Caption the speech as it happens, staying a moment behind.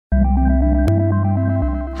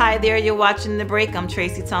Hi there, you're watching The Break. I'm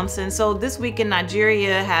Tracy Thompson. So this week in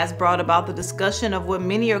Nigeria has brought about the discussion of what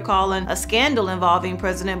many are calling a scandal involving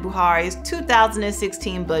President Buhari's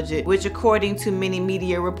 2016 budget, which according to many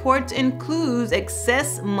media reports includes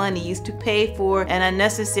excess monies to pay for an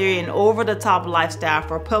unnecessary and over-the-top lifestyle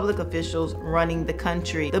for public officials running the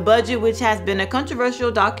country. The budget, which has been a controversial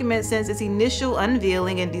document since its initial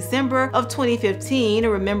unveiling in December of 2015,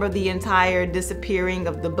 remember the entire disappearing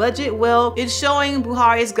of the budget? Well, it's showing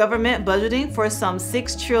Buhari's government budgeting for some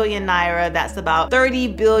 6 trillion naira, that's about 30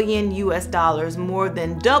 billion US dollars, more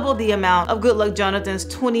than double the amount of Goodluck Jonathan's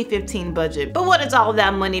 2015 budget. But what is all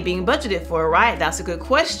that money being budgeted for, right? That's a good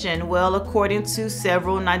question. Well, according to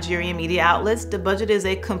several Nigerian media outlets, the budget is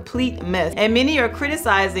a complete mess, and many are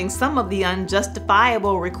criticizing some of the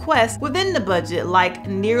unjustifiable requests within the budget, like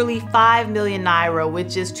nearly 5 million naira,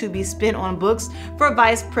 which is to be spent on books for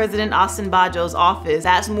Vice President Osinbajo's office.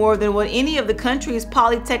 That's more than what any of the country's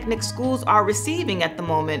polytechnic schools are receiving at the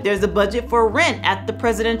moment. There's a budget for rent at the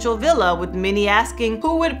presidential villa, with many asking,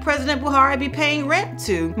 who would President Buhari be paying rent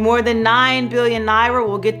to? More than 9 billion naira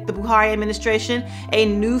will get the Buhari administration a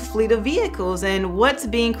new fleet of vehicles, and what's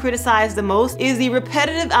being criticized the most is the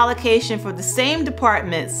repetitive allocation for the same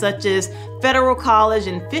departments, such as Federal College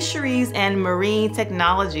and Fisheries and Marine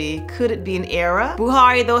Technology. Could it be an error?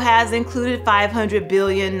 Buhari, though, has included 500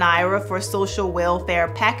 billion naira for social welfare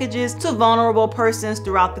packages to vulnerable persons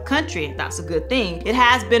throughout the country. That's a good thing. It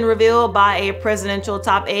has been revealed by a presidential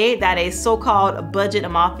top aide that a so-called budget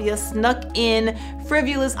mafia snuck in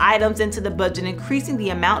frivolous items into the budget, increasing the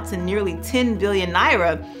amount to nearly 10 billion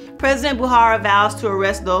naira. President Buhari vows to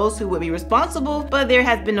arrest those who would be responsible, but there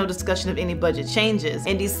has been no discussion of any budget changes.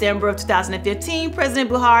 In December of 2015,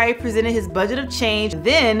 President Buhari presented his budget of change.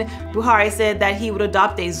 Then, Buhari said that he would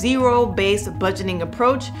adopt a zero-based budgeting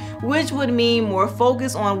approach, which would mean more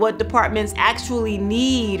focus on what departments actually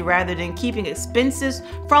need rather than keeping expenses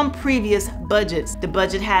from previous budgets. The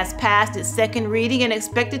budget has passed its second reading and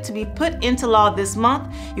expected to be put into law this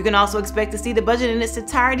month. You can also expect to see the budget in its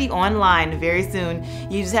entirety online very soon.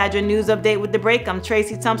 You just had your news update with The Break. I'm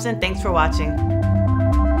Tracy Thompson. Thanks for watching.